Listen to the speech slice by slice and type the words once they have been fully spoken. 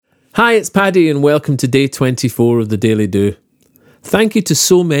Hi, it's Paddy and welcome to day 24 of the Daily Do. Thank you to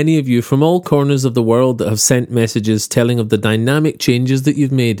so many of you from all corners of the world that have sent messages telling of the dynamic changes that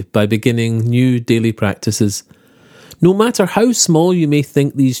you've made by beginning new daily practices. No matter how small you may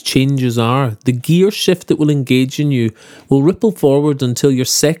think these changes are, the gear shift that will engage in you will ripple forward until your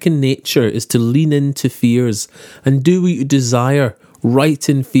second nature is to lean into fears and do what you desire right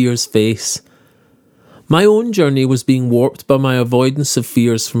in fear's face. My own journey was being warped by my avoidance of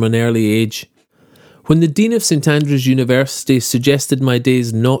fears from an early age. When the Dean of St Andrews University suggested my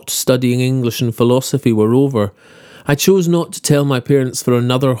days not studying English and philosophy were over, I chose not to tell my parents for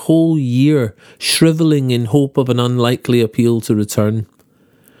another whole year, shrivelling in hope of an unlikely appeal to return.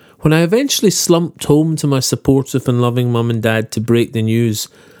 When I eventually slumped home to my supportive and loving mum and dad to break the news,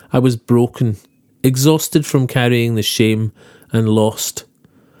 I was broken, exhausted from carrying the shame, and lost.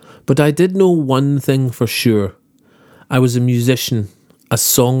 But I did know one thing for sure. I was a musician, a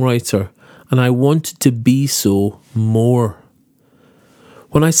songwriter, and I wanted to be so more.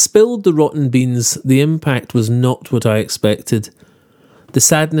 When I spilled the rotten beans, the impact was not what I expected. The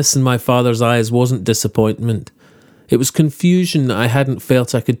sadness in my father's eyes wasn't disappointment. It was confusion that I hadn't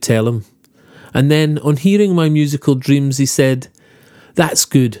felt I could tell him. And then, on hearing my musical dreams, he said, "That's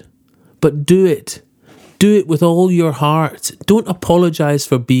good, but do it. Do it with all your heart. Don't apologise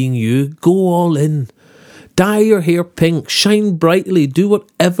for being you. Go all in. Dye your hair pink. Shine brightly. Do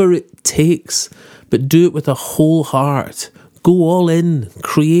whatever it takes. But do it with a whole heart. Go all in.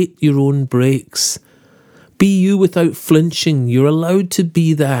 Create your own breaks. Be you without flinching. You're allowed to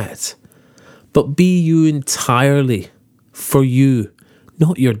be that. But be you entirely. For you,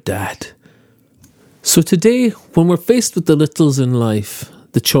 not your dad." So today, when we're faced with the littles in life,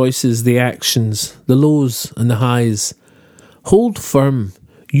 the choices, the actions, the lows and the highs, hold firm.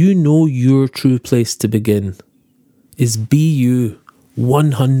 You know your true place to begin is be you,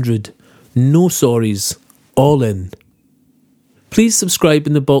 100, no sorries, all in. Please subscribe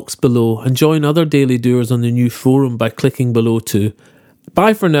in the box below and join other Daily Doers on the new forum by clicking below too.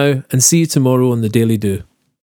 Bye for now and see you tomorrow on the Daily Do.